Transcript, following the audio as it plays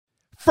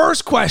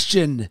First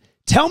question,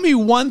 tell me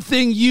one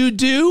thing you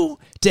do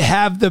to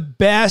have the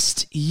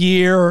best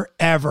year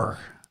ever.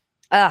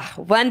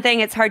 One thing,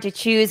 it's hard to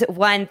choose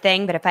one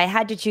thing, but if I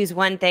had to choose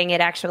one thing,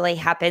 it actually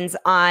happens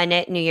on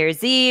New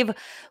Year's Eve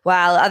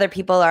while other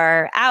people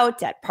are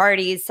out at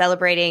parties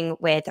celebrating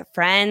with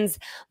friends.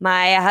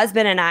 My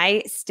husband and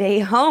I stay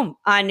home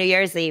on New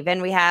Year's Eve,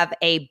 and we have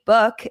a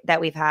book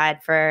that we've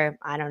had for,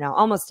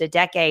 almost a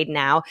decade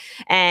now.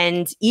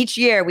 And each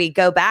year we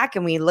go back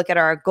and we look at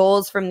our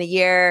goals from the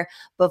year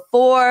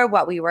before,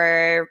 what we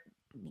were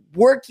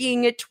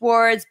working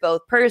towards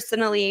both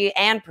personally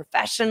and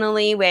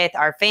professionally with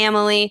our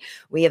family.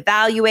 We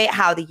evaluate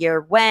how the year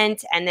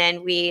went, and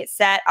then we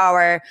set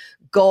our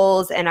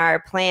goals and our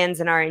plans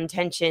and our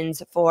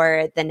intentions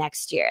for the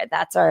next year.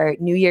 That's our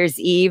New Year's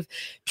Eve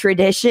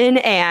tradition.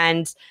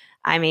 And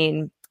I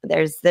mean,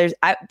 there's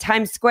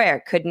Times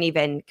Square couldn't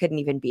even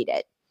beat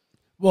it.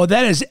 Well,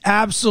 that is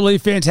absolutely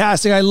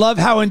fantastic. I love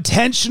how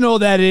intentional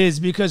that is,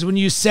 because when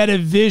you set a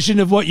vision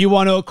of what you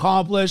want to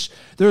accomplish,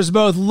 there's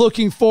both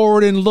looking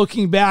forward and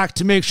looking back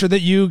to make sure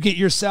that you get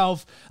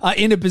yourself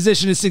in a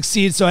position to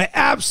succeed. So I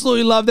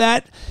absolutely love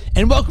that.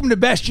 And welcome to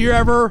Best Year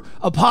Ever,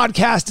 a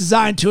podcast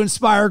designed to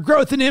inspire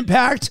growth and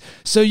impact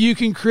so you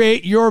can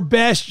create your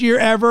best year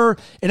ever.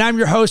 And I'm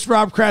your host,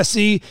 Rob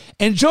Cressy.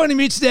 And joining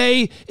me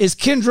today is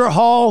Kendra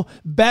Hall,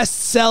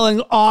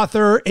 best-selling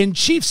author and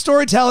chief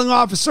storytelling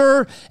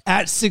officer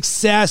at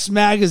Success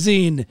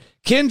Magazine.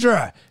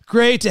 Kendra,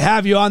 great to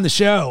have you on the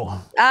show.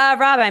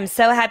 Rob, I'm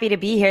so happy to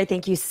be here.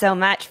 Thank you so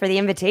much for the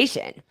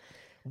invitation.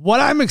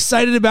 What I'm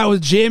excited about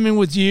with jamming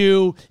with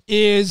you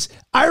is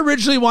I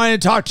originally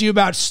wanted to talk to you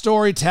about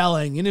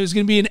storytelling, and it was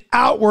going to be an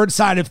outward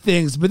side of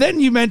things. But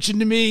then you mentioned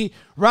to me,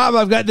 Rob,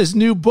 I've got this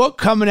new book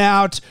coming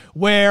out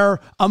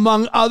where,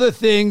 among other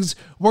things,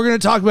 we're going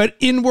to talk about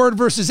inward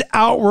versus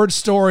outward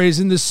stories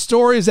and the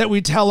stories that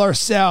we tell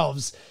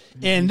ourselves.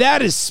 And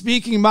that is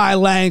speaking my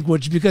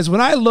language, because when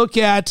I look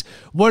at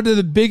what are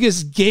the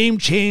biggest game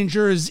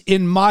changers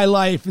in my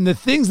life and the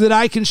things that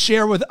I can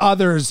share with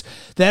others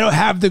that'll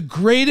have the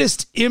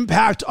greatest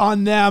impact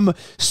on them,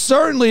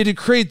 certainly to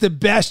create the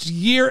best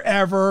year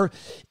ever,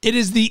 it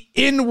is the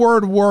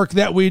inward work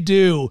that we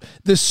do,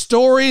 the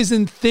stories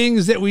and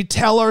things that we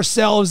tell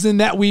ourselves and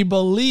that we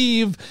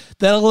believe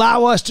that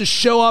allow us to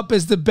show up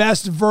as the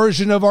best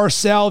version of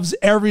ourselves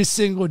every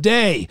single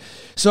day.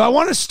 So I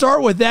want to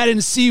start with that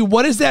and see,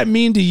 what does that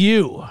mean to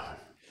you?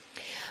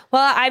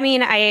 Well, I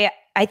mean,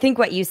 I think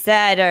what you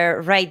said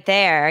are right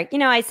there.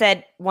 I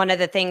said one of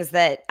the things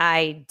that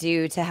I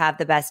do to have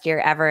the best year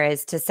ever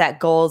is to set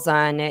goals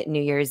on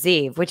New Year's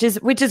Eve, which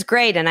is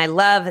great. And I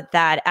love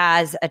that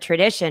as a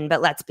tradition.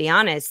 But let's be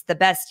honest, the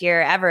best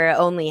year ever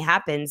only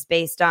happens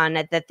based on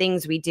the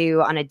things we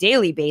do on a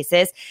daily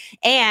basis.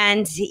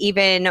 And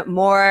even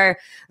more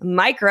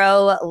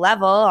micro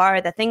level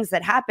are the things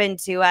that happen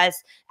to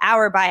us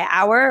hour by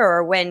hour,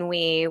 or when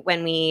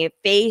we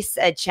face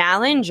a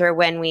challenge, or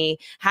when we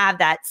have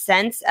that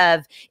sense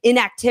of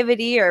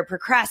inactivity or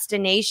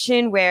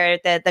procrastination where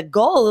the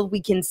goal, we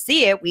can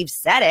see it, we've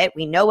set it,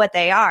 we know what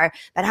they are,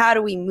 but how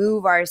do we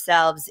move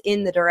ourselves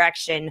in the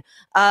direction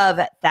of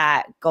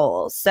that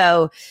goal?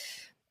 So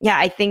yeah,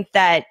 I think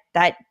that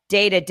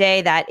day to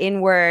day, that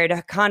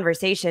inward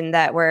conversation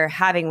that we're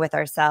having with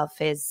ourselves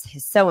is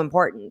so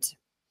important.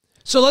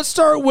 So let's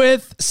start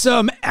with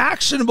some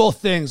actionable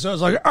things. So I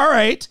was like, all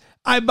right,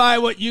 I buy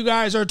what you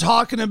guys are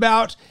talking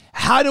about.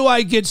 How do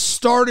I get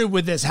started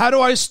with this? How do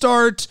I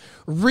start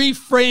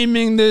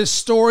reframing this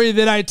story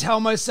that I tell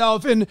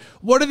myself? And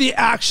what are the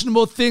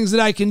actionable things that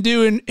I can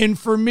do? And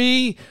for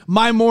me,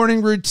 my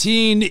morning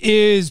routine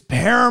is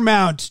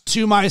paramount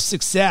to my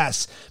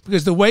success,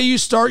 because the way you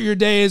start your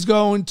day is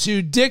going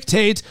to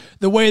dictate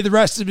the way the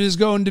rest of it is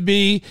going to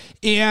be.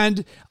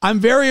 And I'm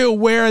very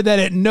aware that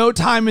at no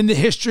time in the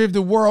history of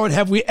the world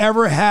have we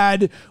ever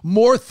had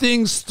more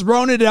things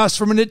thrown at us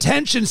from an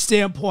attention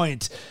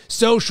standpoint.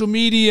 Social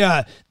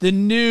media, the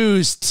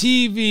news,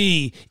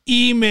 TV,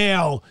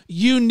 email,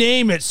 you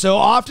name it. So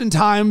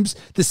oftentimes,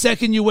 the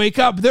second you wake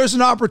up, there's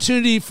an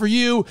opportunity for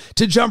you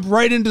to jump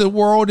right into the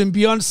world and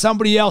be on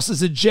somebody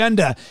else's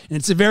agenda. And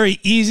it's a very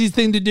easy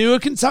thing to do.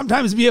 It can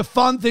sometimes be a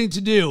fun thing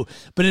to do,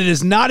 but it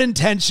is not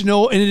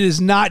intentional and it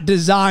is not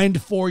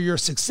designed for your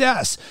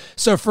success.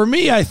 So for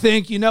me, I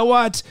think, you know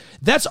what?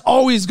 That's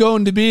always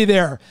going to be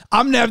there.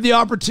 I'm going to have the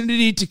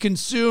opportunity to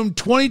consume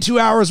 22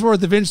 hours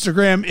worth of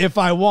Instagram if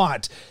I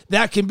want.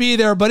 That can be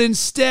there, but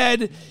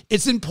instead,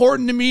 it's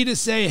important to me to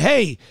say,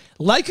 hey,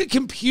 like a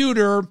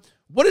computer,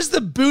 what is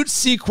the boot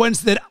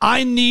sequence that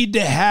I need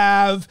to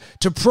have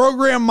to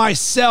program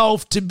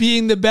myself to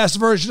being the best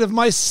version of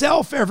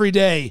myself every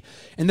day?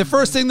 And the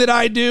first thing that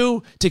I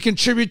do to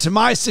contribute to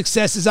my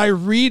success is I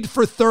read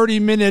for 30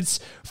 minutes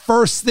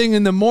first thing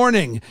in the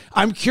morning.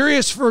 I'm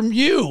curious from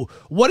you,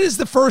 what is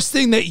the first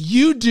thing that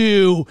you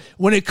do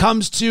when it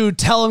comes to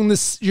telling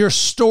your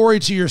story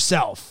to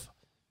yourself?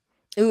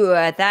 Ooh,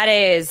 that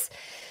is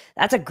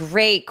That's a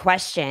great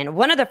question.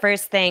 One of the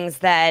first things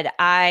that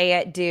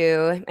I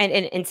do,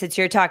 and since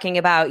you're talking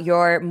about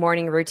your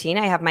morning routine,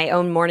 I have my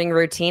own morning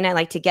routine. I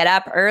like to get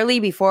up early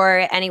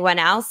before anyone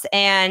else,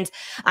 and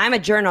I'm a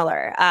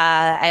journaler.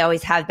 I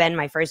always have been.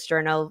 My first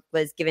journal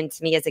was given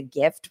to me as a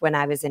gift when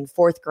I was in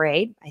 4th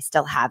grade. I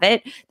still have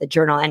it. The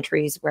journal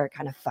entries were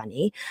kind of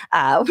funny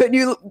when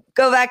you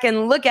go back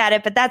and look at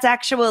it, but that's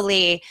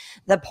actually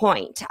the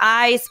point.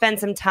 I spend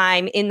some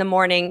time in the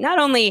morning, not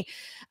only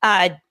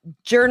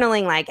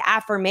journaling like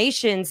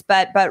affirmations,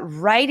 but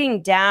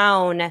writing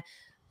down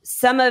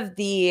some of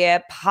the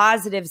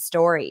positive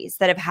stories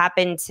that have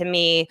happened to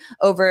me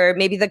over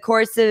maybe the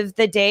course of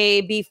the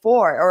day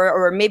before,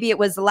 or maybe it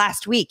was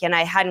last week and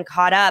I hadn't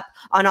caught up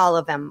on all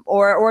of them,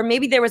 or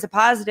maybe there was a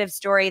positive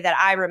story that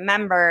I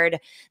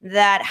remembered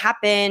that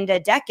happened a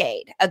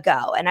decade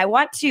ago. And I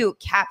want to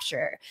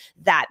capture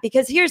that,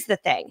 because here's the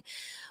thing.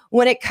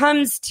 When it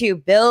comes to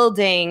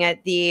building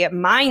the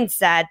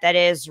mindset that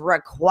is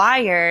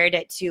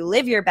required to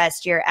live your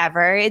best year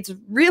ever, it's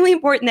really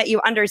important that you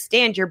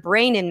understand your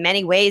brain in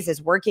many ways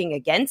is working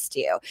against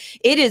you.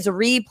 It is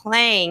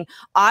replaying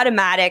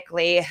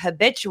automatically,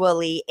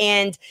 habitually,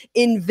 and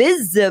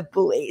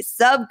invisibly,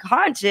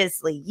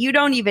 subconsciously. You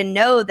don't even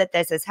know that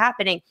this is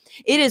happening.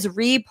 It is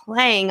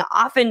replaying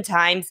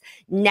oftentimes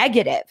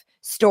negative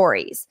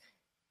stories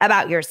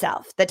about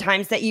yourself, the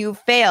times that you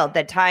failed,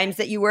 the times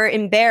that you were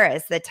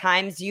embarrassed, the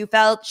times you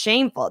felt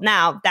shameful.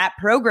 Now, that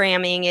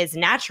programming is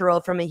natural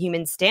from a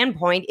human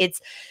standpoint.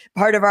 It's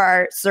part of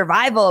our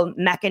survival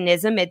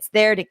mechanism. It's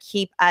there to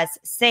keep us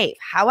safe.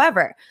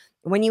 However,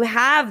 when you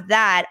have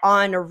that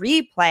on a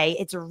replay,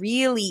 it's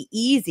really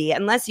easy,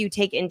 unless you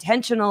take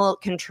intentional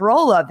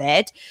control of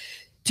it,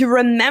 to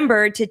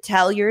remember to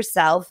tell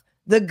yourself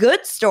the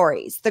good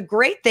stories, the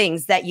great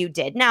things that you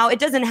did. Now, it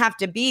doesn't have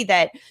to be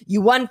that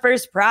you won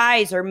first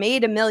prize or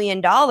made $1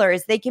 million.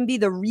 They can be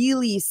the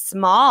really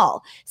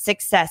small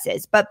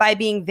successes. But by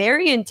being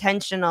very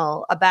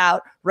intentional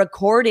about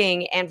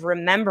recording and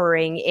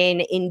remembering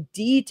in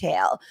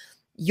detail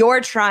your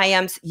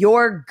triumphs,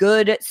 your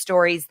good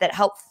stories that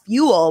help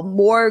fuel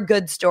more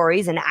good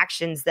stories and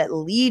actions that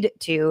lead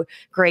to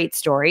great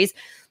stories,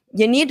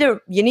 you need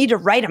to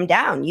write them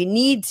down. You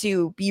need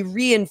to be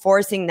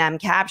reinforcing them,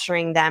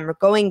 capturing them,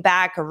 going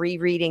back or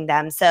rereading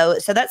them. So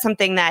that's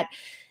something that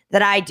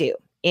I do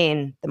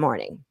in the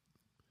morning.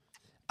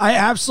 I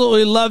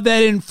absolutely love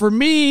that. And for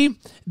me,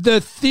 the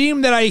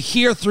theme that I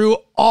hear through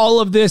all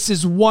of this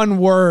is one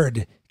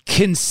word: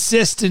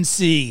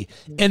 consistency,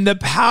 and the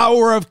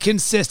power of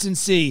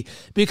consistency,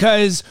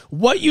 because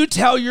what you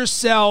tell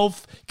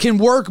yourself can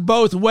work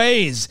both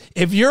ways.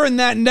 If you're in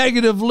that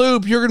negative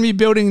loop, you're going to be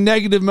building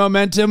negative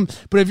momentum.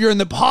 But if you're in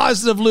the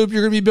positive loop,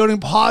 you're going to be building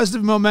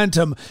positive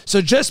momentum.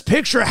 So just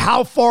picture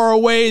how far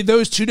away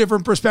those two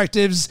different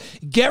perspectives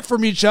get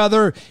from each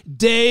other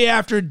day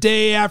after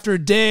day after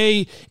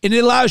day. And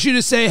it allows you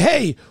to say,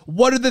 hey,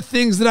 what are the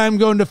things that I'm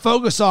going to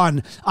focus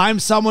on? I'm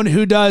someone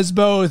who does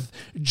both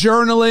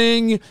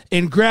journaling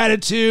and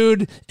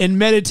gratitude and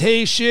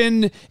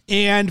meditation.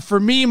 And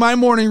for me, my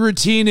morning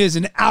routine is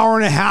an hour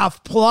and a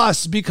half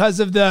plus,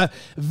 because of the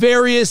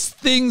various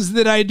things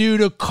that I do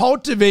to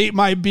cultivate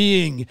my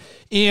being.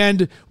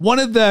 And one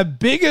of the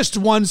biggest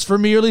ones for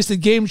me, or at least a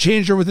game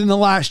changer within the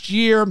last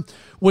year,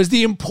 was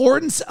the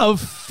importance of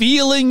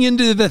feeling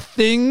into the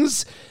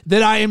things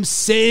that I am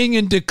saying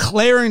and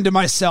declaring to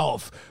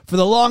myself. For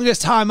the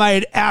longest time, I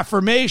had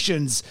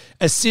affirmations,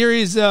 a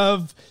series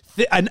of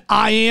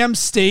I am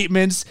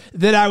statements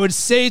that I would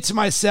say to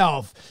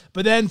myself.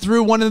 But then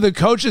through one of the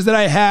coaches that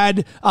I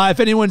had, if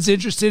anyone's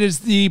interested, is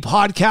the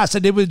podcast I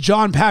did with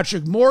John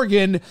Patrick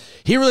Morgan.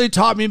 He really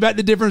taught me about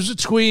the difference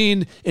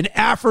between an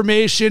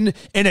affirmation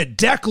and a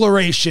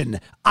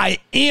declaration. I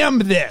am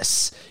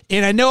this.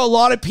 And I know a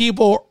lot of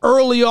people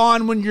early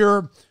on, when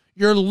you're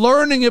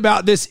learning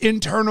about this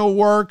internal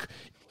work,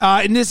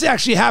 and this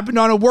actually happened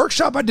on a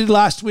workshop I did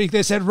last week.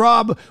 They said,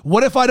 Rob,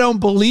 what if I don't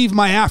believe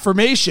my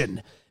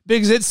affirmation?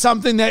 Because it's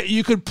something that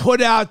you could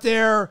put out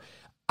there.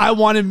 I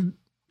want to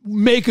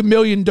make $1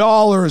 million,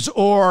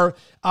 or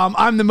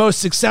I'm the most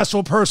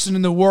successful person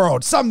in the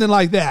world, something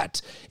like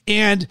that.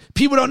 And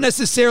people don't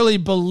necessarily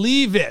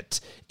believe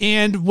it.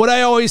 And what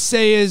I always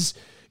say is,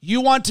 you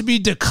want to be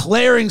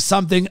declaring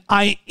something.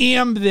 I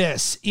am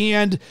this.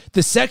 And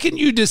the second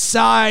you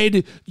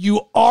decide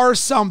you are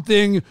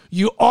something,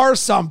 you are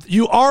something,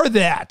 you are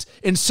that.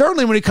 And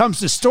certainly when it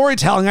comes to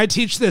storytelling, I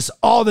teach this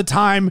all the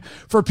time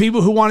for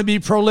people who want to be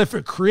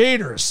prolific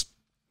creators.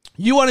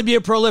 You want to be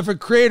a prolific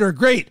creator?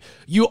 Great.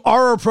 You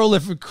are a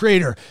prolific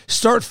creator.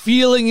 Start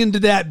feeling into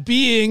that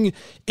being.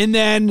 And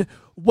then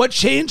what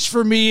changed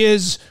for me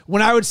is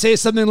when I would say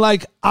something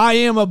like, I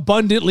am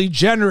abundantly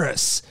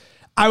generous,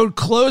 I would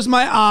close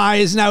my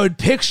eyes and I would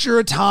picture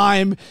a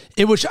time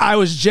in which I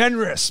was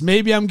generous.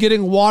 Maybe I'm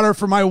getting water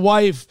for my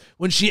wife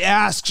when she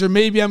asks, or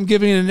maybe I'm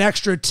giving an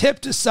extra tip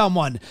to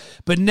someone.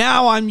 But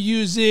now I'm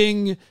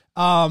using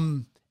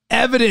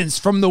evidence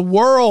from the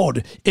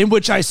world in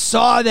which I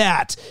saw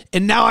that.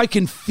 And now I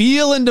can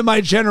feel into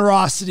my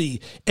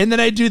generosity. And then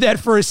I do that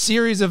for a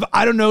series of,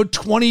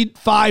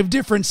 25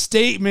 different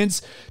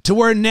statements to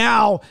where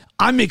now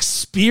I'm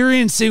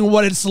experiencing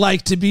what it's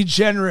like to be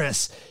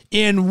generous.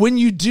 And when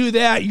you do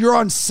that, you're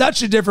on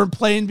such a different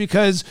plane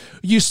because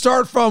you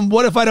start from,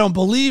 what if I don't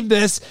believe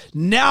this?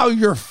 Now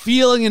you're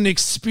feeling and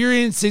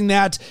experiencing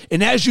that.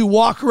 And as you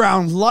walk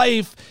around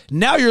life,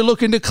 now you're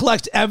looking to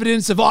collect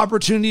evidence of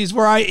opportunities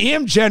where I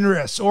am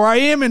generous or I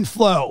am in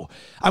flow.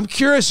 I'm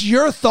curious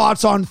your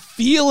thoughts on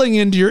feeling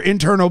into your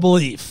internal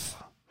belief.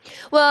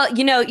 Well,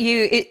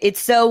 it's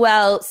so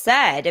well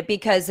said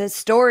because the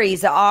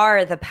stories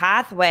are the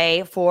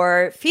pathway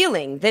for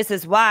feeling. This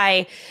is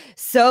why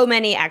so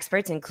many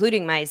experts,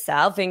 including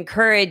myself,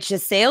 encourage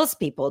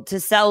salespeople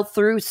to sell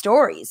through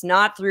stories,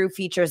 not through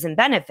features and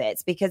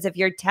benefits. Because if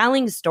you're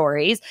telling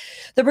stories,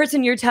 the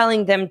person you're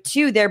telling them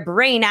to, their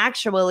brain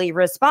actually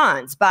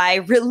responds by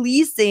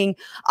releasing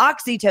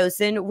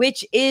oxytocin,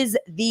 which is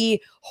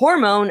the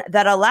hormone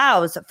that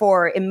allows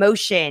for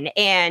emotion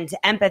and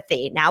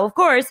empathy. Now, of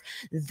course,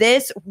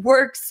 this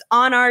works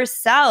on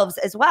ourselves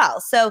as well.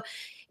 So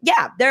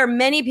yeah, there are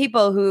many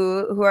people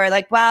who are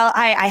like, well,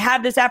 I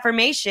have this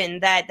affirmation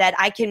that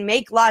I can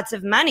make lots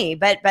of money,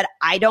 but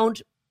I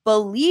don't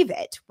believe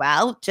it.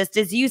 Well, just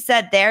as you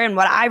said there, and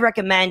what I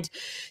recommend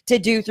to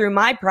do through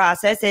my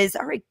process is,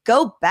 all right,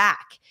 go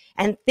back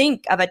and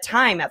think of a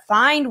time,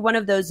 find one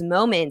of those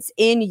moments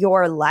in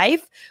your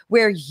life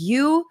where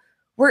you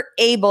were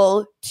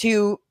able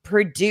to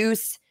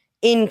produce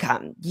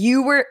income.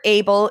 You were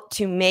able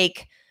to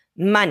make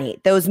money,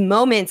 those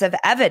moments of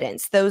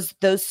evidence, those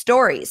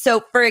stories.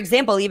 So for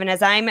example, even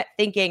as I'm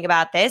thinking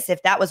about this,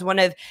 if that was one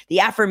of the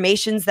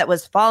affirmations that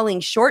was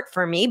falling short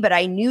for me, but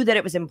I knew that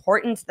it was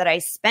important that I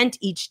spent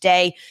each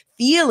day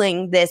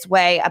feeling this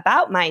way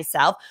about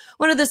myself.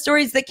 One of the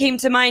stories that came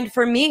to mind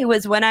for me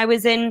was when I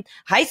was in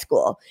high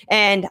school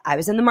and I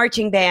was in the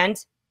marching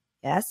band.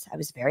 Yes, I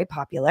was very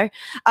popular.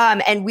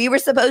 And we were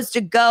supposed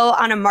to go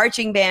on a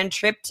marching band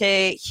trip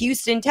to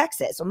Houston,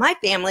 Texas. Well, my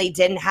family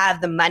didn't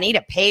have the money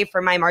to pay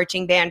for my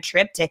marching band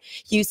trip to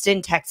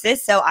Houston,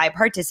 Texas. So I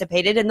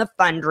participated in the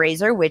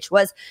fundraiser, which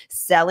was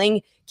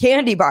selling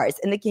candy bars.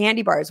 And the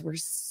candy bars were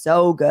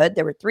so good.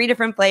 There were 3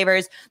 different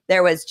flavors.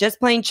 There was just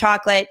plain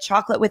chocolate,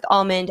 chocolate with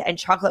almond, and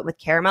chocolate with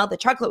caramel. The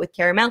chocolate with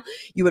caramel,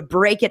 you would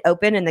break it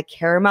open and the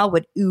caramel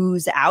would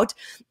ooze out.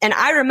 And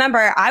I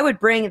remember I would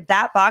bring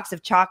that box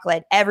of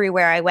chocolate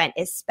everywhere I went,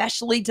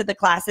 especially to the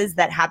classes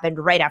that happened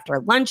right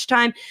after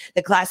lunchtime,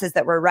 the classes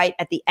that were right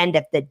at the end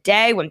of the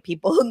day when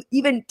people,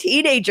 even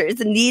teenagers,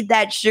 need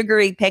that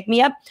sugary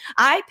pick-me-up.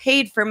 I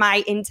paid for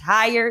my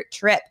entire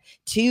trip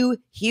to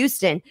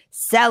Houston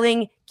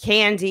selling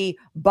candy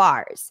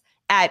bars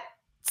at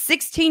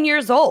 16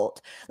 years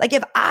old. Like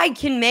if I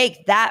can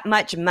make that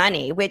much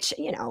money, which,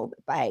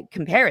 by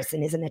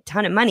comparison isn't a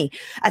ton of money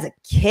as a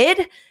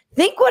kid,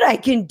 think what I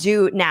can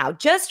do now.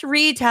 Just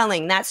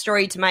retelling that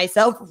story to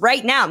myself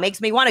right now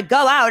makes me want to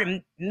go out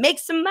and make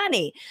some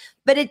money.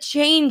 But it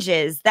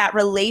changes that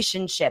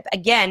relationship.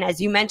 Again,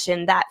 as you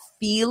mentioned, that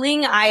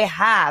feeling I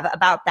have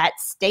about that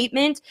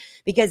statement,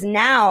 because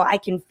now I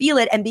can feel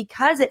it. And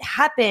because it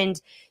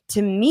happened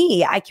to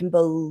me, I can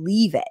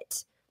believe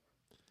it.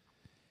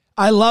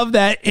 I love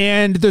that.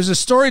 And there's a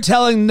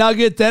storytelling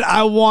nugget that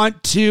I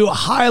want to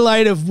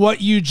highlight of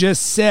what you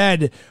just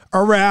said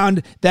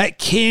around that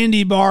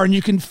candy bar. And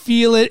you can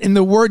feel it. And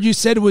the word you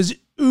said was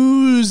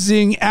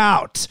oozing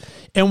out.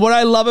 And what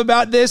I love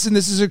about this, and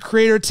this is a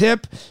creator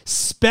tip,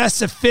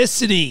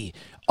 specificity.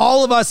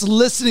 All of us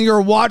listening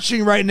or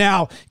watching right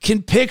now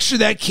can picture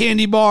that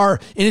candy bar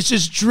and it's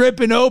just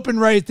dripping open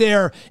right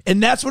there.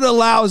 And that's what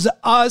allows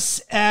us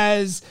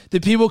as the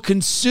people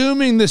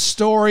consuming the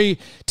story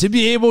to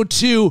be able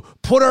to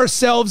put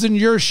ourselves in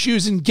your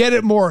shoes and get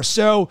it more.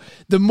 So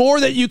the more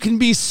that you can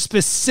be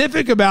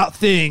specific about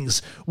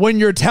things when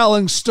you're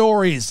telling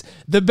stories,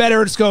 the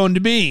better it's going to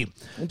be.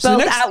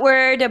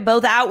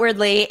 Both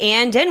outwardly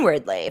and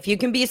inwardly. If you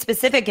can be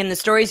specific in the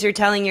stories you're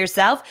telling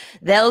yourself,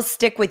 they'll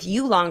stick with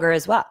you longer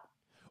as well.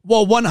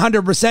 Well,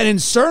 100%,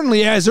 and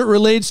certainly as it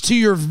relates to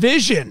your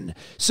vision.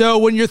 So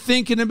when you're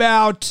thinking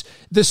about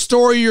the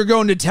story you're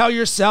going to tell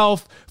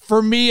yourself,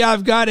 for me,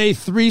 I've got a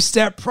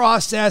 3-step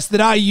process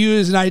that I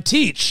use and I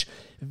teach.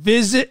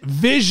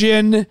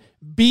 Vision,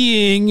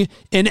 being,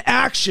 and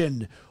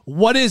action.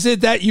 What is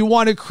it that you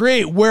want to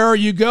create? Where are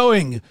you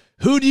going?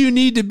 Who do you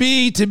need to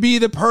be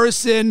the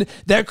person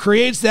that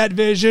creates that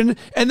vision?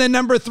 And then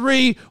number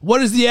 3,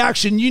 what is the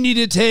action you need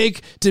to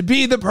take to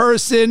be the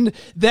person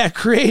that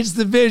creates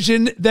the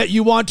vision that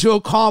you want to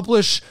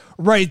accomplish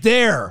right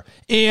there?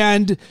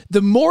 And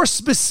the more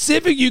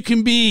specific you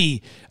can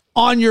be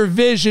on your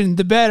vision,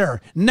 the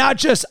better. Not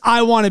just,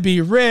 I want to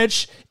be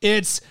rich.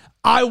 It's,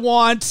 I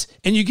want,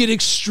 and you get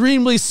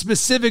extremely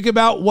specific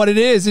about what it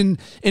is. And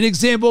an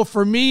example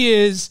for me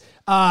is,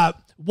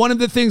 one of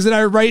the things that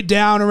I write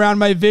down around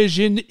my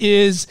vision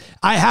is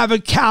I have a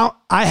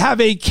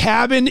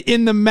cabin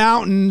in the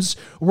mountains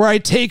where I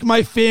take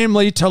my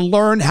family to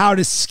learn how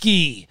to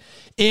ski.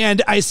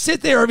 And I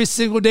sit there every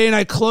single day and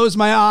I close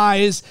my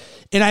eyes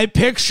and I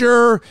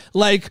picture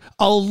like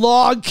a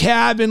log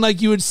cabin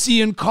like you would see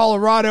in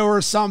Colorado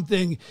or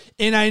something.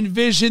 And I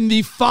envision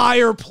the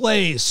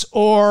fireplace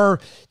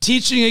or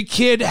teaching a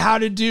kid how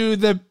to do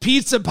the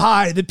pizza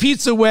pie, the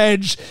pizza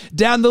wedge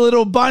down the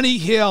little bunny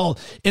hill.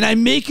 And I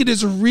make it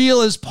as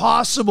real as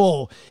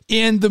possible.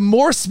 And the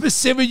more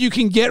specific you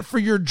can get for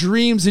your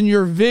dreams and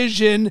your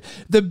vision,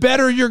 the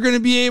better you're going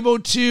to be able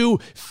to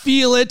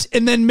feel it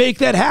and then make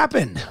that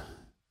happen.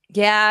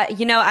 Yeah,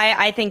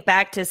 I think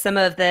back to some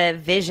of the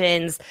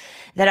visions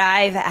that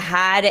I've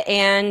had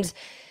and,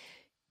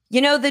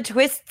 the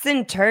twists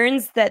and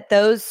turns that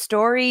those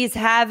stories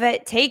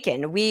have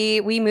taken.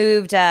 We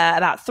moved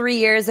about 3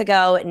 years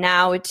ago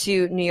now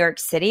to New York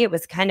City. It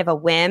was kind of a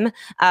whim.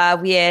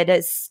 We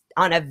had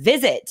on a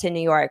visit to New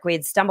York, we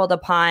had stumbled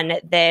upon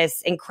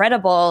this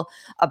incredible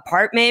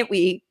apartment.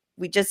 We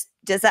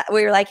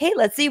were like, hey,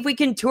 let's see if we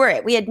can tour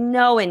it. We had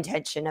no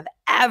intention of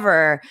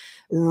ever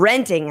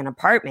renting an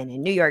apartment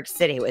in New York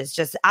City. It was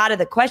just out of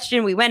the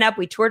question. We went up,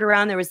 we toured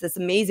around. There was this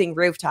amazing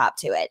rooftop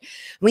to it.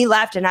 We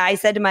left and I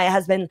said to my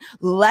husband,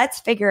 let's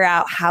figure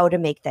out how to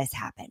make this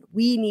happen.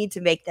 We need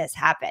to make this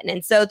happen.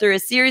 And so through a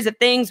series of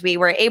things, we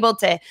were able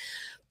to,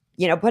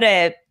 put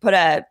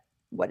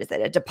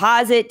a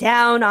deposit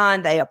down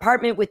on the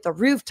apartment with the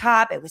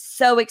rooftop. It was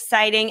so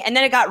exciting. And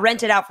then it got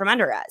rented out from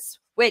under us,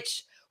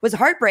 which was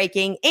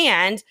heartbreaking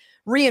and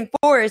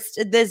reinforced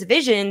this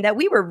vision that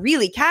we were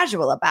really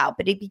casual about,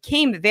 but it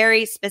became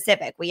very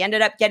specific. We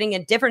ended up getting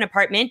a different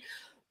apartment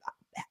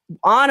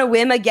on a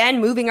whim,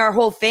 again, moving our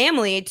whole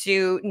family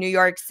to New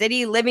York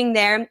City, living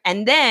there.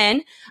 And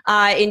then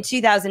in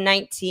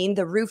 2019,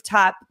 the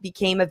rooftop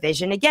became a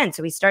vision again.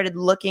 So we started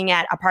looking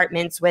at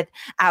apartments with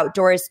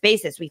outdoor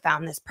spaces. We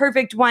found this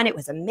perfect one. It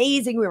was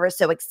amazing. We were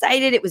so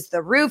excited. It was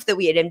the roof that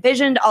we had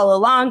envisioned all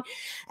along.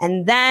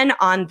 And then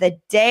on the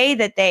day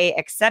that they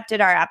accepted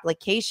our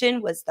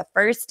application was the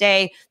first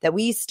day that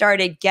we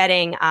started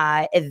getting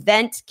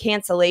event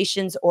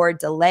cancellations or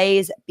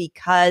delays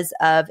because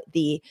of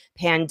the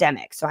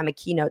pandemic. So I'm a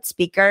keynote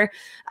speaker.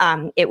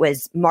 It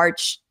was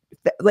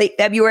late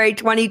February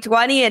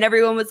 2020, and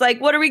everyone was like,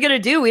 what are we going to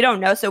do? We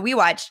don't know. So we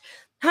watched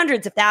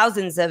hundreds of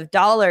thousands of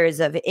dollars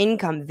of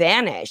income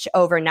vanish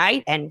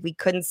overnight, and we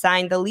couldn't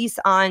sign the lease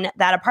on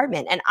that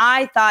apartment. And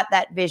I thought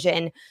that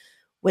vision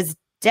was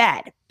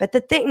dead. But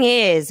the thing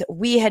is,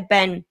 we had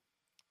been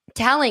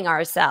telling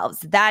ourselves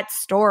that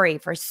story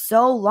for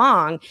so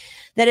long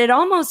that it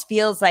almost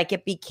feels like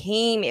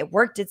it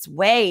worked its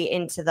way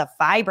into the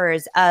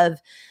fibers of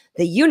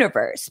the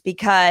universe,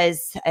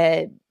 because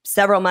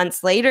several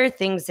months later,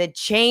 things had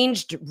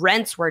changed.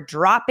 Rents were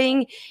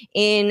dropping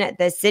in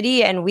the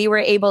city, and we were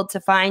able to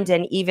find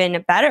an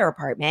even better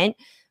apartment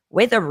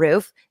with a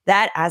roof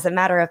that, as a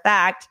matter of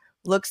fact,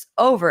 looks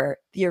over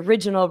the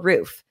original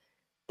roof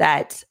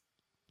that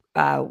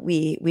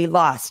we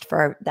lost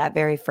for that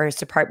very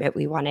first apartment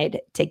we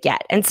wanted to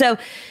get. And so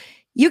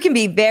you can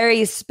be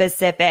very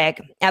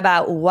specific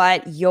about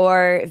what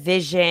your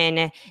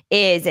vision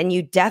is, and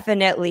you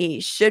definitely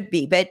should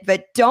be.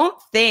 But don't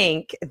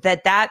think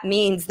that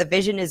means the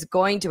vision is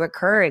going to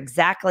occur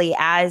exactly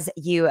as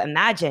you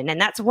imagine. And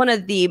that's one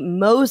of the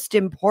most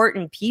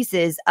important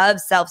pieces of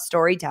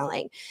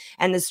self-storytelling.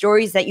 And the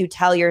stories that you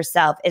tell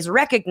yourself is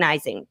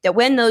recognizing that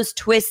when those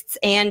twists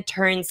and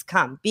turns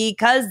come,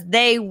 because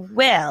they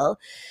will,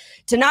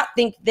 to not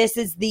think this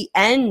is the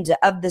end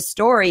of the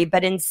story,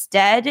 but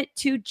instead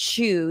to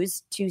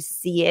choose to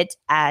see it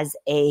as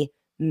a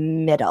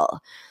middle.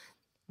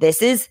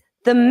 This is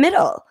the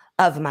middle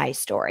of my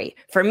story.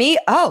 For me,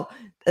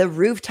 the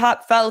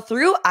rooftop fell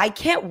through. I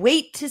can't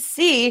wait to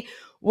see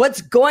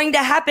what's going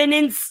to happen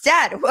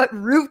instead, what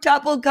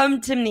rooftop will come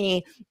to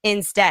me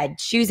instead,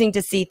 choosing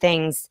to see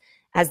things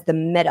as the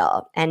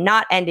middle and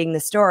not ending the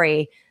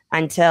story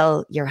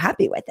until you're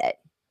happy with it.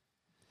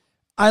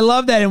 I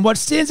love that. And what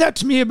stands out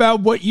to me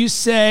about what you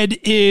said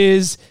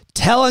is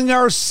telling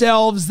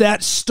ourselves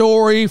that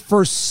story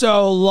for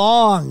so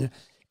long.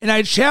 And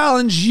I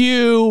challenge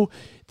you,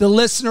 the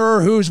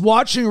listener who's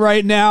watching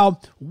right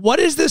now, what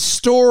is the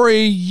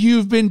story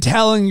you've been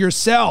telling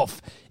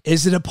yourself?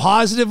 Is it a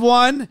positive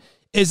one?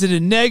 Is it a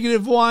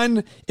negative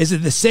one? Is it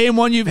the same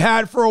one you've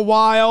had for a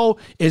while?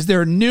 Is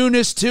there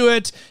newness to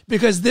it?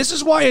 Because this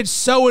is why it's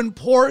so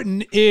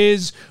important,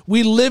 is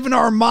we live in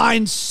our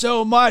minds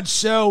so much.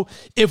 So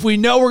if we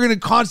know we're going to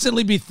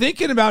constantly be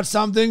thinking about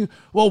something,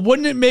 well,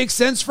 wouldn't it make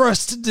sense for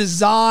us to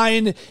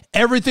design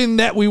everything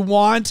that we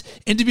want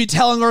and to be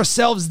telling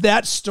ourselves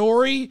that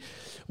story?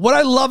 What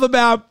I love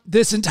about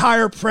this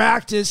entire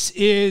practice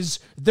is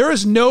there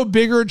is no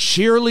bigger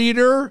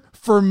cheerleader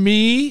for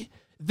me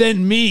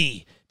than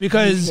me.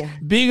 Because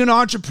being an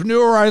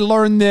entrepreneur, I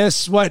learned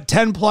this,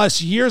 10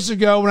 plus years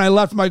ago when I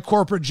left my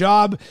corporate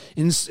job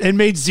and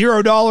made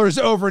 $0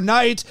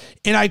 overnight.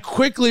 And I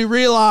quickly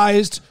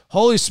realized,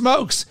 holy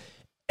smokes,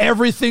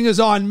 everything is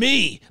on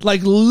me.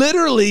 Like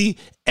literally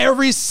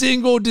every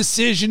single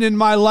decision in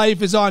my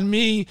life is on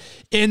me.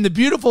 And the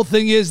beautiful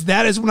thing is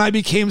that is when I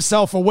became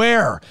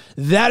self-aware.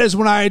 That is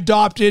when I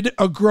adopted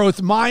a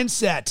growth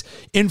mindset.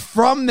 And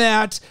from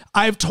that,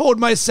 I've told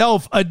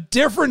myself a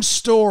different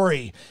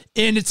story.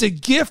 And it's a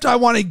gift I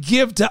want to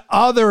give to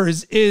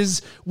others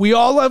is we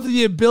all have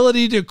the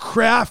ability to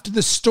craft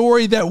the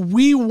story that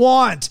we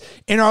want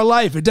in our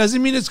life. It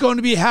doesn't mean it's going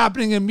to be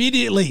happening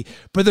immediately,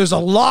 but there's a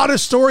lot of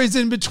stories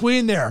in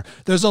between there.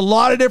 There's a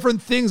lot of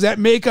different things that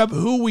make up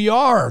who we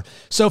are.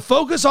 So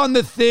focus on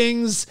the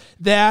things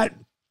that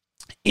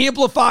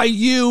amplify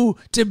you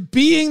to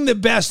being the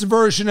best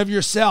version of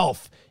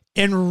yourself.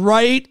 And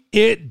write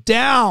it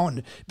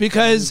down,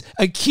 because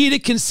a key to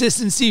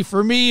consistency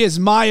for me is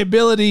my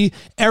ability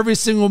every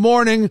single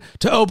morning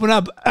to open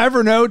up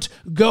Evernote,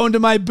 go into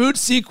my boot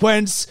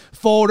sequence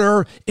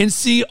folder, and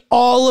see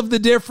all of the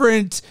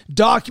different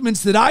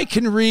documents that I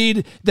can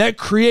read that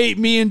create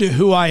me into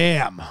who I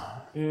am.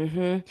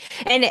 Mm-hmm.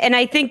 And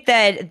I think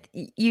that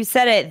you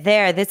said it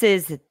there. This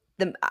is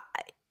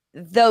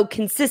though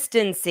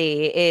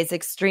consistency is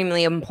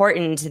extremely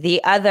important,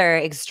 the other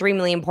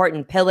extremely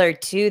important pillar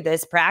to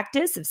this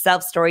practice of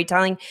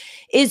self-storytelling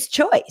is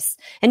choice.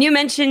 And you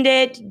mentioned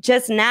it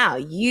just now.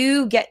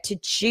 You get to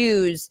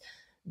choose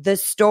the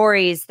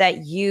stories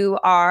that you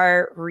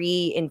are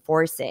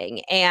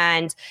reinforcing.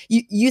 And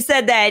you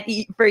said that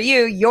for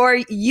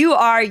you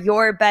are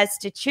your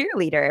best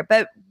cheerleader,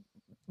 but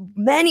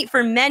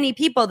for many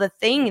people, the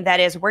thing that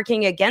is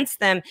working against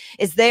them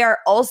is they are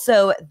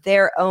also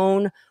their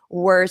own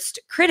worst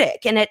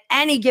critic. And at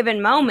any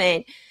given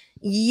moment,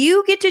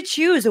 you get to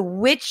choose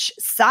which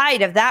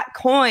side of that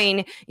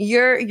coin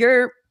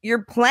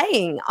you're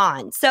playing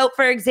on. So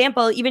for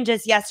example, even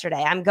just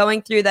yesterday, I'm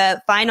going through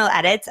the final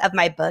edits of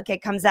my book.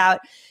 It comes out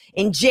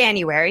in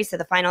January, so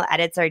the final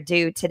edits are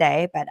due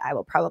today, but I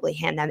will probably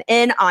hand them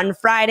in on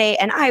Friday.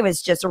 And I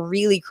was just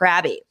really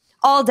crabby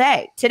all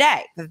day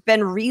today. I've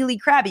been really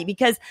crabby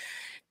because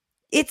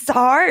it's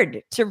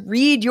hard to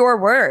read your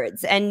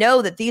words and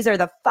know that these are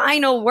the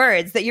final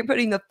words, that you're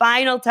putting the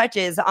final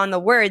touches on the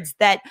words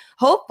that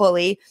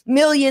hopefully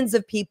millions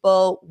of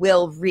people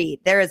will read.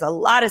 There is a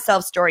lot of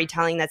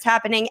self-storytelling that's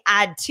happening.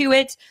 Add to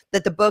it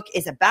that the book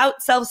is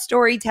about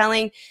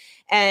self-storytelling.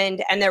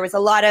 And there was a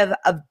lot of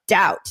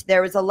doubt.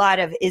 There was a lot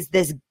of, is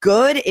this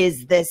good?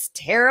 Is this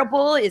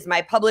terrible? Is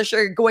my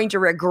publisher going to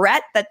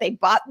regret that they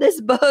bought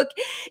this book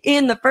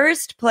in the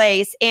first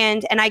place?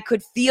 And I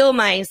could feel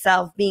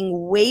myself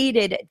being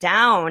weighted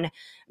down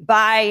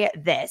by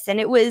this. And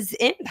it was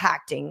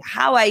impacting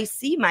how I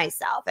see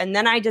myself. And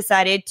then I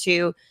decided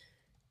to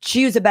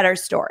choose a better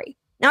story.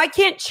 Now, I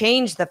can't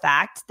change the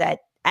fact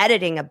that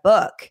editing a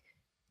book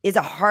is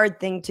a hard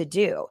thing to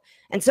do.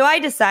 And so I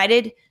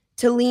decided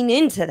to lean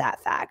into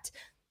that fact.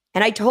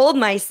 And I told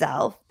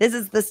myself, this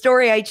is the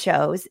story I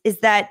chose, is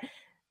that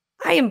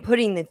I am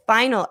putting the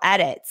final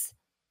edits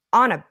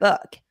on a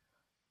book.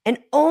 And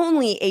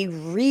only a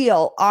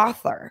real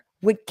author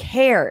would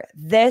care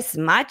this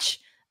much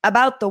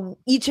about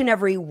each and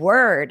every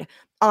word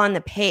on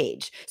the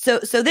page. So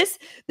this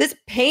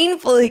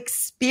painful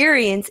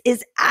experience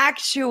is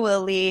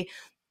actually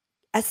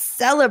a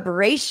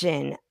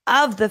celebration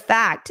of the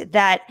fact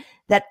that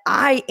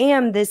I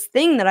am this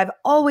thing that I've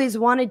always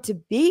wanted to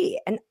be,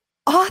 an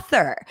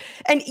author.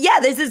 And yeah,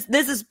 this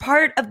is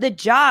part of the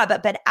job,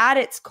 but at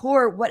its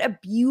core, what a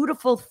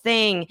beautiful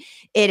thing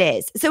it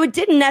is. So it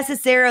didn't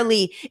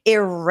necessarily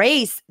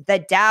erase the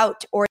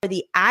doubt or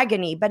the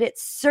agony, but it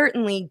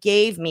certainly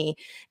gave me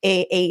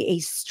a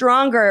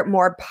stronger,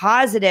 more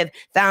positive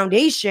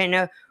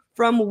foundation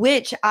from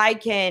which I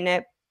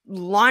can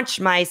launch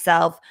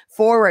myself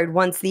forward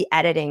once the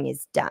editing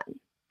is done.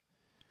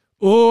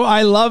 Oh,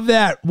 I love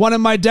that. One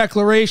of my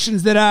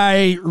declarations that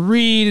I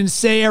read and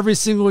say every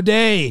single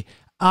day,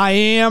 I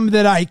am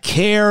that I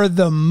care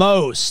the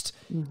most.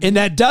 Mm-hmm. And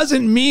that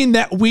doesn't mean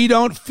that we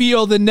don't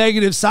feel the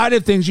negative side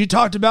of things. You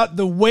talked about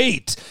the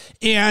weight.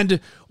 And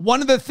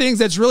one of the things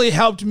that's really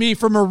helped me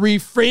from a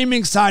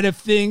reframing side of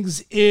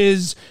things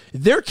is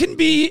there can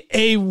be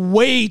a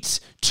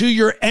weight to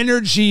your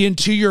energy and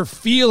to your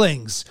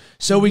feelings.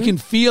 So we can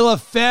feel a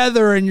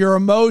feather and your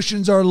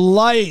emotions are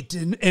light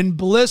and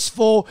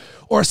blissful,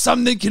 or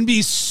something can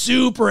be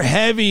super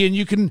heavy and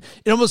you can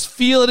almost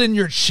feel it in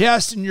your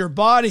chest and your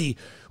body.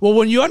 Well,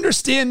 when you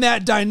understand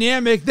that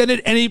dynamic, then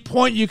at any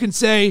point you can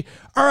say,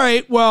 all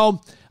right,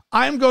 well,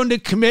 I'm going to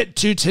commit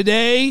to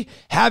today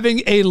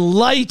having a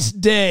light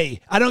day.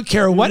 I don't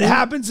care what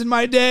happens in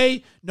my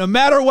day, no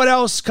matter what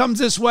else comes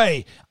this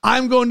way.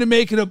 I'm going to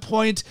make it a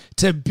point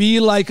to be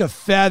like a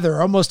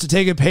feather, almost to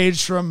take a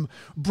page from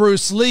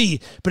Bruce Lee.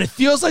 But it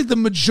feels like the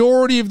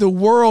majority of the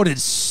world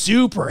is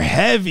super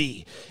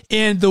heavy.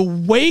 And the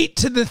weight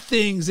to the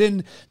things,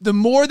 and the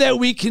more that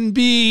we can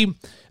be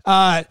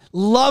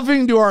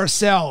loving to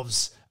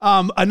ourselves.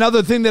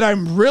 Another thing that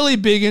I'm really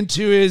big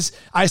into is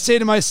I say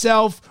to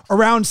myself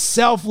around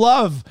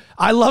self-love,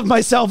 I love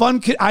myself.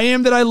 I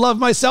am that I love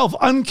myself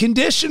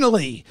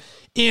unconditionally.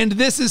 And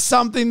this is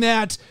something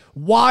that,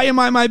 why am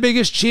I my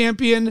biggest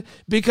champion?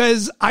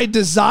 Because I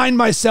designed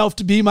myself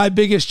to be my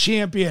biggest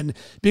champion,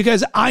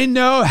 because I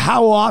know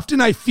how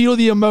often I feel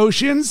the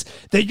emotions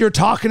that you're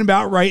talking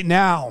about right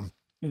now.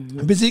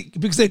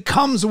 Because it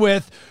comes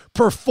with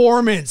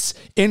performance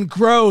and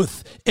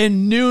growth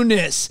and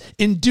newness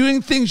and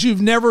doing things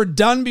you've never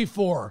done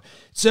before.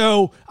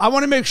 So I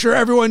want to make sure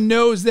everyone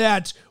knows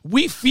that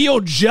we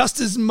feel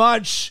just as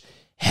much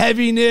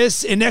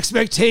heaviness and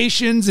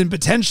expectations and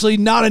potentially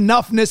not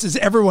enoughness as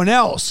everyone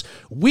else.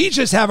 We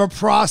just have a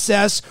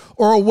process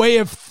or a way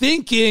of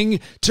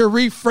thinking to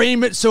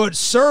reframe it so it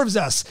serves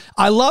us.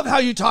 I love how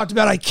you talked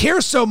about, I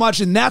care so much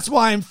and that's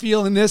why I'm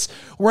feeling this,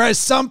 whereas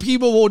some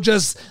people will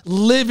just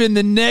live in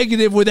the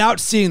negative without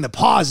seeing the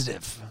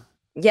positive.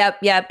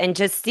 Yep. And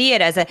just see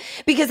it as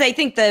because I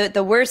think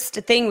the worst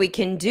thing we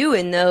can do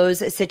in those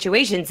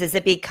situations is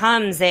it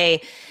becomes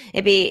a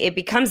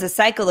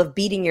cycle of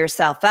beating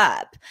yourself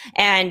up.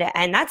 And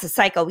that's a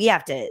cycle we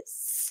have to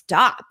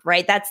stop,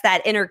 right? That's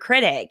that inner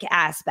critic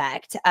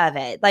aspect of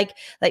it. Like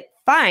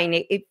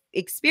fine,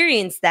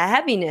 experience the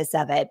heaviness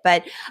of it.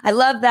 But I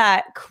love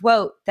that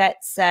quote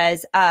that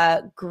says,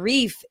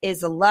 grief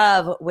is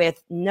love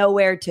with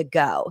nowhere to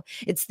go.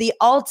 It's the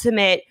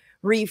ultimate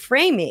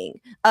reframing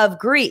of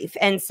grief.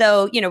 And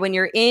so, when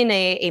you're in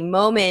a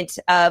moment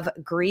of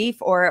grief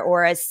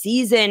or a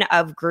season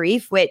of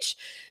grief, which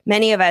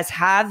many of us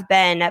have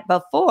been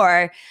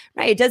before,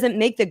 right? It doesn't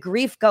make the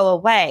grief go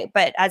away,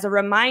 but as a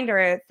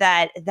reminder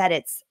that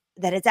it's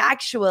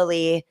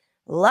actually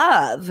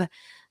love,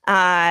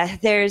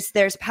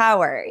 there's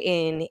power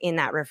in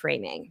that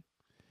reframing.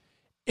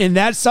 And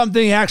that's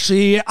something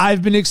actually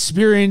I've been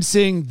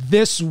experiencing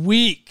this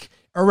week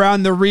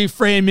around the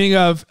reframing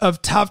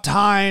of tough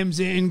times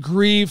and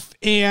grief.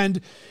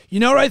 And you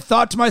know what I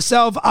thought to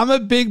myself? I'm a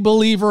big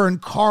believer in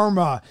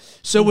karma.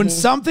 So when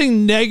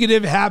something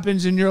negative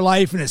happens in your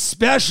life, and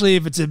especially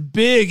if it's a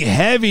big,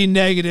 heavy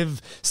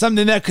negative,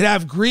 something that could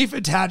have grief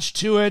attached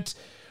to it,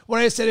 what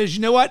I said is,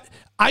 you know what?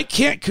 I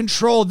can't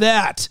control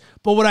that.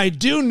 But what I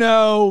do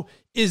know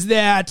is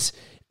that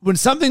when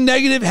something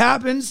negative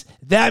happens,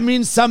 that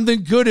means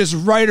something good is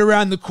right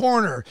around the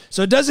corner.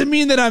 So it doesn't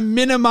mean that I'm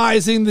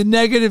minimizing the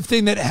negative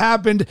thing that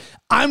happened.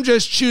 I'm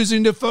just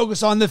choosing to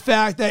focus on the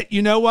fact that,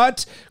 you know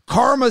what?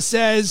 Karma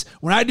says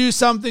when I do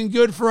something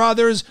good for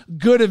others,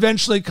 good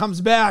eventually comes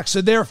back.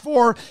 So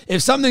therefore,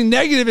 if something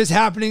negative is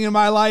happening in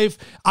my life,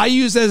 I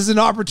use it as an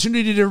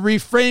opportunity to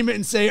reframe it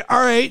and say,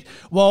 all right,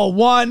 well,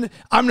 one,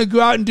 I'm going to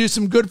go out and do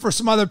some good for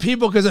some other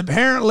people because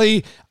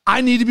apparently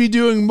I need to be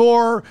doing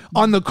more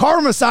on the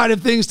karma side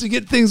of things to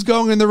get things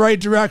going in the right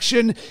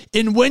direction.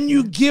 And when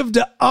you give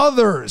to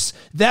others,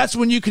 that's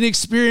when you can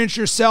experience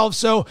yourself.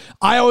 So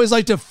I always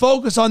like to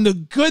focus on the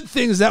good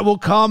things that will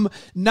come,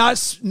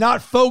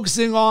 not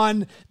focusing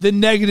on the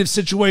negative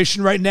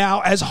situation right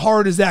now, as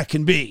hard as that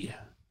can be.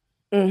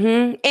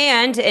 And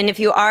if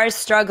you are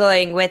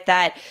struggling with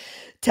that,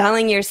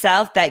 telling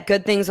yourself that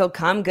good things will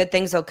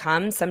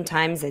come.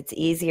 Sometimes it's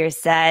easier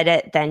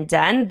said than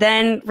done.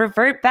 Then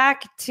revert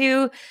back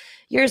to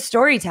your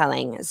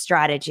storytelling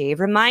strategy.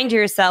 Remind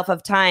yourself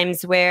of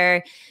times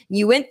where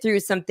you went through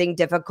something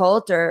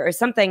difficult or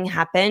something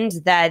happened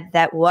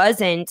that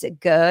wasn't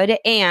good.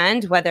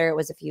 And whether it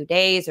was a few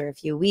days or a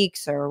few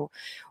weeks or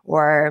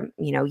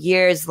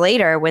years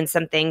later when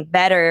something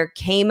better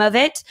came of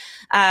it,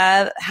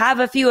 have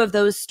a few of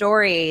those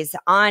stories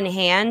on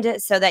hand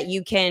so that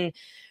you can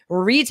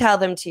retell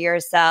them to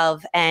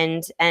yourself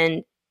and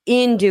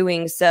in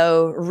doing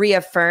so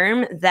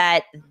reaffirm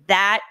that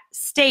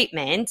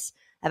statement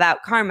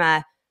about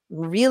karma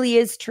really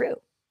is true.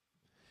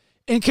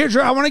 And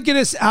Kendra, I want to get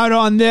us out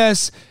on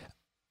this.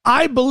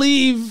 I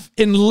believe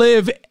and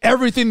live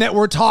everything that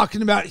we're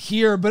talking about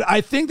here, but I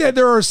think that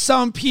there are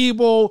some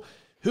people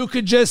who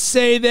could just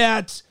say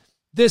that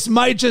this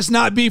might just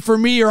not be for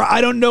me, or I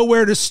don't know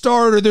where to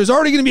start, or there's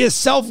already going to be a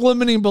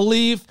self-limiting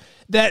belief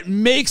that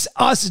makes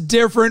us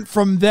different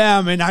from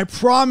them. And I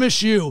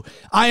promise you,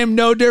 I am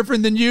no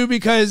different than you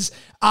because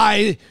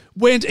I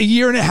went a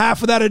year and a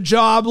half without a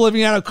job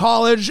living out of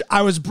college.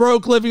 I was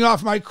broke living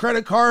off my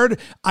credit card.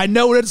 I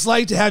know what it's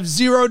like to have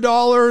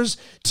 $0,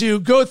 to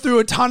go through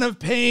a ton of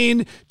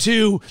pain,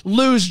 to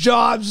lose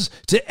jobs,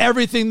 to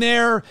everything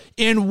there.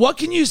 And what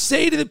can you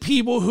say to the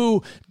people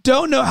who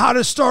don't know how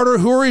to start or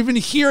who are even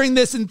hearing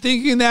this and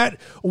thinking that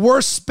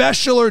we're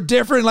special or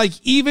different? Like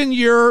even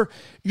your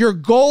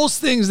goals,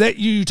 things that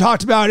you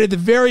talked about at the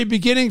very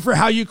beginning for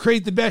how you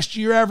create the best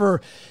year ever,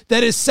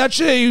 that is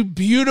such a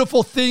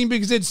beautiful thing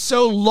because it's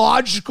so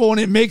logical and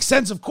it makes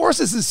sense. Of course,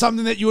 this is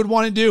something that you would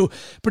want to do,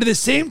 but at the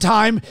same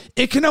time,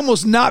 it can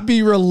almost not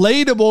be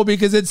relatable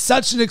because it's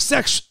such an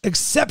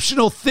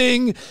exceptional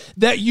thing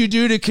that you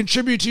do to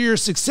contribute to your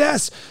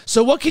success.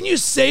 So what can you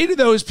say to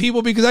those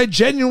people? Because I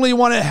genuinely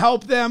want to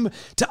help them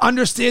to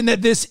understand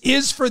that this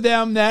is for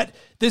them, that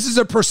this is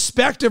a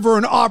perspective or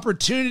an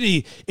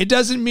opportunity. It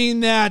doesn't mean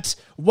that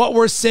what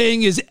we're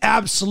saying is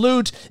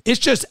absolute. It's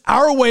just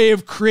our way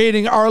of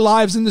creating our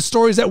lives and the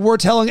stories that we're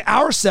telling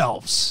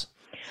ourselves.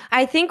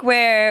 I think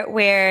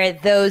where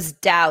those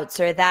doubts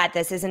or that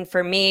this isn't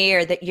for me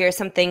or that you're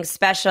something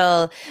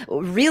special,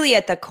 really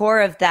at the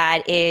core of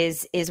that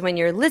is when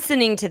you're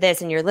listening to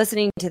this and you're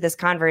listening to this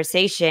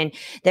conversation,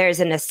 there's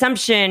an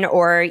assumption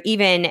or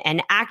even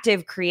an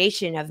active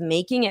creation of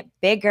making it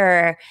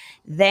bigger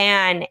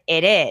than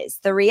it is.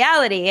 The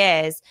reality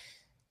is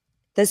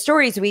the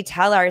stories we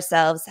tell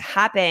ourselves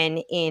happen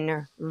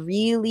in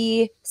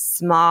really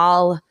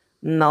small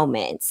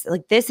moments.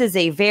 Like, this is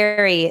a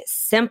very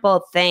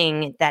simple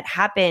thing that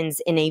happens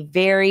in a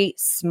very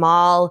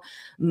small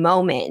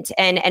moment.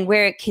 And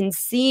where it can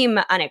seem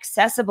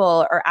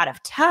inaccessible or out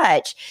of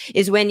touch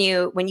is when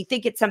you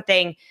think it's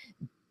something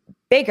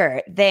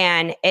bigger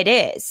than it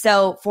is.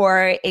 So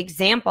for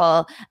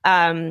example,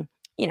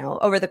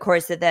 over the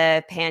course of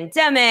the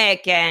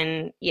pandemic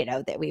and,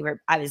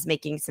 I was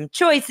making some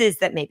choices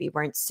that maybe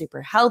weren't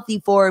super healthy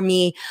for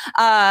me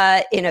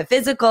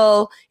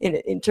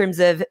in terms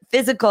of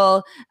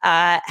physical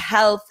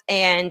health.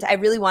 And I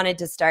really wanted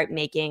to start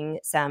making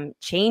some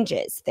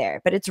changes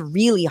there, but it's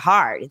really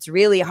hard. It's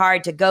really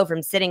hard to go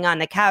from sitting on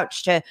the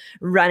couch to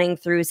running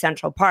through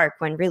Central Park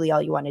when really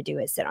all you want to do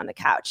is sit on the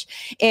couch.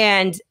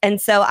 And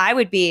so I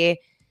would be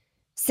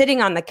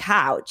sitting on the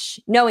couch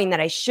knowing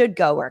that I should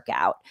go work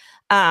out,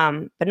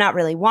 but not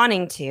really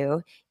wanting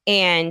to.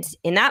 And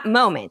in that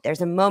moment, there's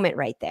a moment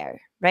right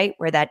there, right,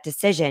 where that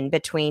decision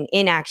between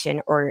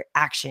inaction or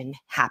action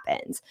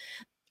happens.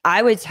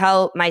 I would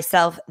tell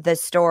myself the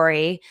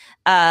story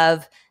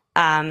of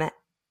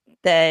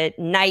the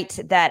night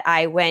that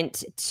I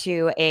went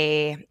to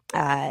a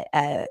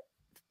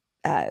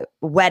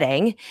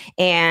wedding,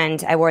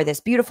 and I wore this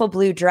beautiful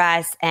blue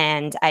dress,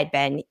 and I'd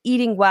been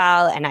eating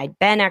well, and I'd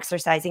been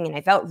exercising, and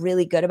I felt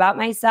really good about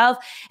myself.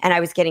 And I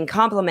was getting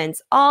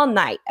compliments all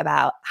night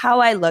about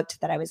how I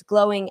looked, that I was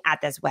glowing at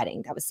this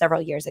wedding. That was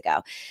several years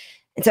ago.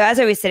 And so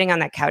as I was sitting on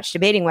that couch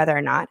debating whether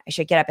or not I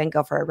should get up and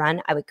go for a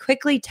run, I would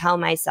quickly tell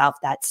myself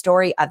that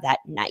story of that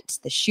night,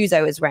 the shoes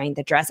I was wearing,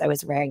 the dress I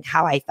was wearing,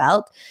 how I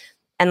felt.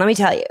 And let me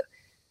tell you,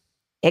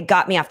 it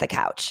got me off the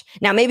couch.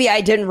 Now, maybe I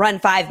didn't run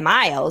 5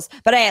 miles,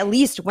 but I at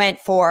least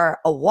went for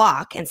a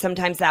walk. And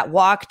sometimes that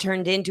walk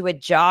turned into a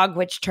jog,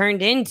 which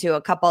turned into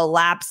a couple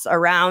laps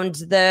around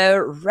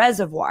the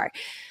reservoir.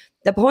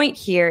 The point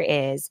here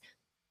is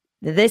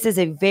this is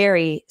a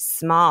very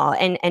small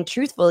and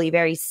truthfully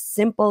very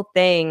simple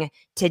thing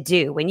to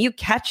do. When you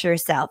catch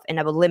yourself in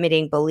a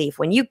limiting belief,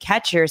 when you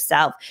catch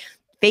yourself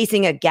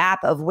facing a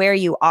gap of where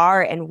you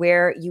are and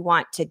where you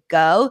want to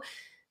go,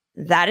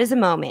 that is a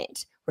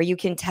moment where you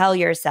can tell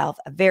yourself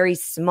a very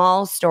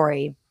small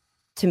story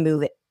to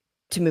move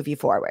you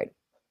forward.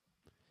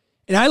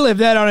 And I live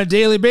that on a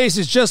daily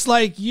basis, just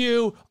like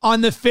you on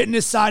the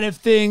fitness side of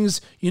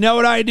things. You know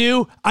what I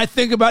do? I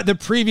think about the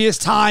previous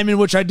time in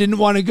which I didn't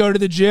want to go to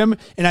the gym,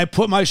 and I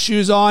put my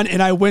shoes on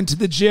and I went to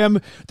the gym.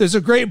 There's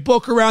a great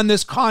book around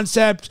this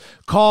concept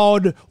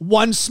called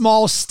One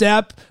Small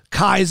Step,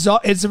 Kaizen.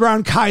 It's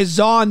around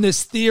Kaizen,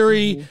 this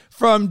theory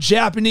from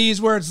Japanese,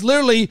 where it's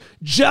literally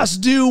just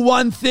do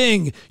one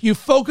thing. You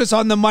focus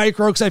on the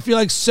micro, because I feel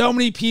like so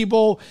many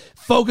people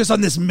focus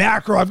on this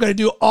macro. I've got to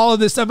do all of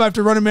this stuff. I have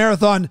to run a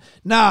marathon.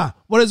 Nah,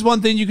 what is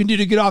one thing you can do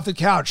to get off the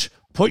couch?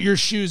 Put your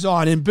shoes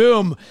on, and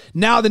boom.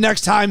 Now the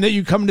next time that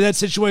you come to that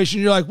situation,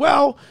 you're like,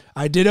 well,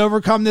 I did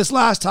overcome this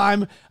last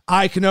time.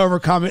 I can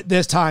overcome it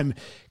this time.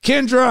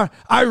 Kyndra,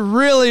 I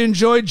really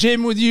enjoyed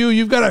jamming with you.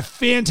 You've got a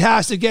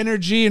fantastic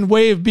energy and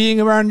way of being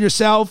around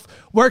yourself.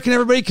 Where can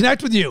everybody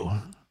connect with you?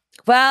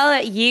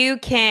 Well, you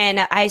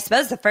can, I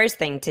suppose the first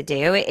thing to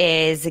do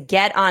is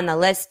get on the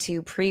list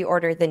to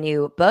pre-order the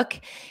new book.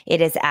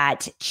 It is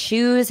at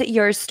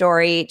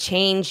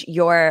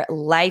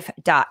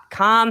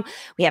ChooseYourStoryChangeYourLife.com.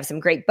 We have some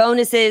great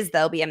bonuses.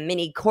 There'll be a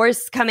mini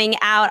course coming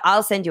out.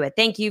 I'll send you a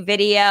thank you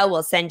video.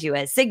 We'll send you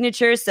a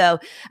signature so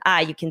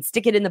you can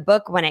stick it in the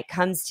book when it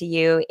comes to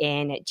you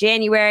in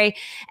January.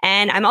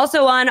 And I'm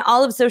also on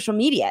all of social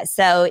media.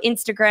 So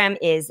Instagram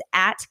is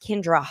at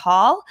Kyndra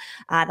Hall.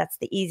 That's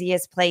the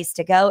easiest place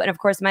to go. And of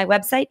course, my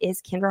website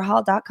is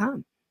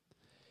KyndraHall.com.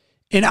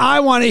 And I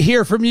want to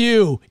hear from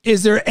you.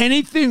 Is there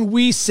anything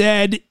we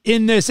said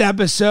in this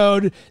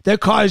episode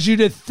that caused you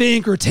to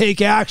think or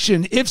take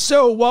action? If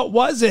so, what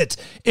was it?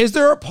 Is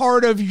there a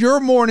part of your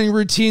morning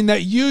routine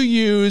that you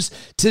use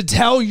to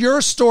tell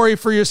your story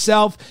for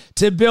yourself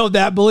to build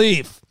that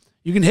belief?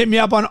 You can hit me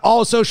up on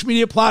all social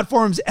media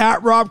platforms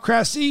at Rob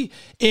Cressy.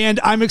 And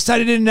I'm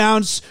excited to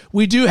announce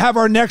we do have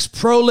our next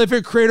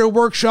Prolific Creator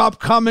Workshop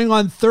coming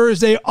on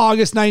Thursday,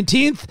 August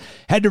 19th.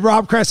 Head to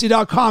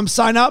robcressy.com,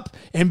 sign up,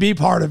 and be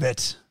part of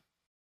it.